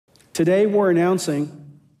Today, we're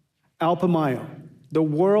announcing Alpamayo, the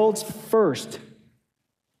world's first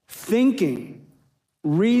thinking,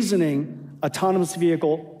 reasoning, autonomous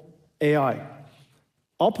vehicle AI.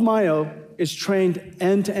 Alpamayo is trained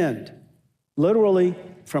end-to-end, literally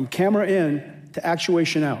from camera in to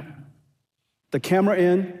actuation out. The camera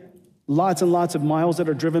in, lots and lots of miles that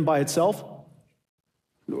are driven by itself,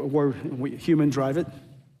 where we human drive it,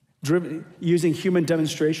 using human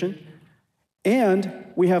demonstration. And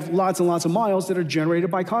we have lots and lots of miles that are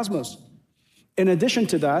generated by Cosmos. In addition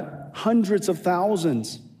to that, hundreds of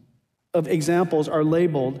thousands of examples are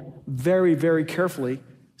labeled very, very carefully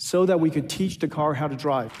so that we could teach the car how to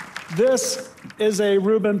drive. This is a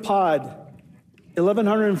Rubin pod,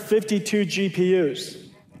 1,152 GPUs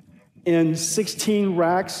in 16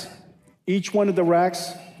 racks. Each one of the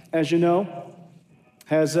racks, as you know,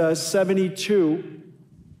 has 72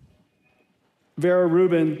 Vera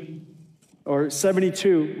Rubin, or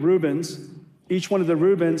 72 Rubins. Each one of the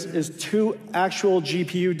Rubins is 2 actual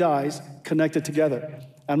GPU dies connected together.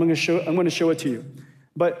 I'm going to show it to you.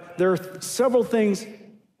 But there are several things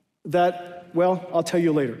that, well, I'll tell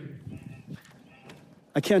you later.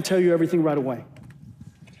 I can't tell you everything right away.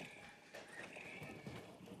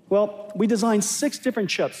 Well, we designed 6 different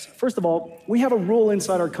chips. First of all, we have a rule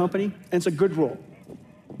inside our company, and it's a good rule.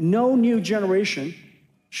 No new generation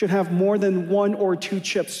should have more than 1 or 2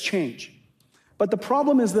 chips change. But the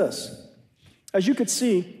problem is this. As you could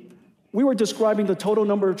see, we were describing the total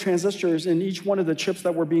number of transistors in each one of the chips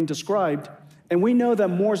that were being described, and we know that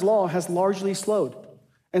Moore's law has largely slowed.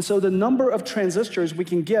 And so the number of transistors we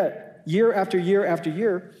can get year after year after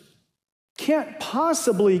year can't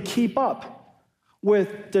possibly keep up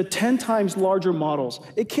with the 10 times larger models.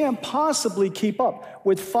 It can't possibly keep up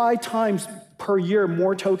with 5 times per year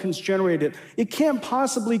more tokens generated. It can't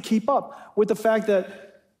possibly keep up with the fact that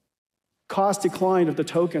cost decline of the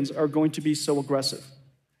tokens are going to be so aggressive.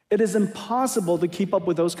 It is impossible to keep up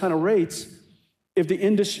with those kind of rates if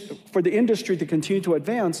for the industry to continue to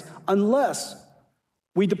advance unless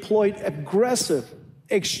we deployed aggressive,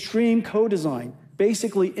 extreme co-design,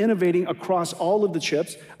 basically innovating across all of the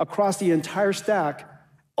chips, across the entire stack,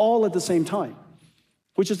 all at the same time,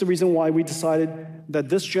 which is the reason why we decided that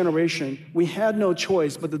this generation, we had no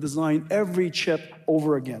choice but to design every chip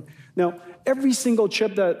over again. Now, every single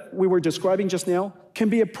chip that we were describing just now can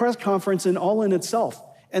be a press conference in all in itself.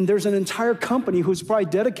 And there's an entire company who's probably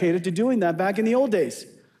dedicated to doing that back in the old days.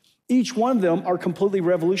 Each one of them are completely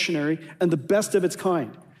revolutionary and the best of its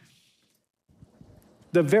kind.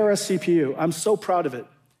 The Vera CPU, I'm so proud of it.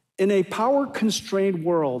 In a power-constrained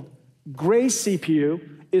world, Grace CPU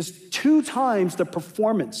is 2 times the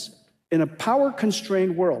performance. In a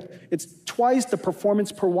power-constrained world, it's twice the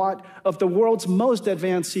performance per watt of the world's most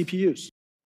advanced CPUs.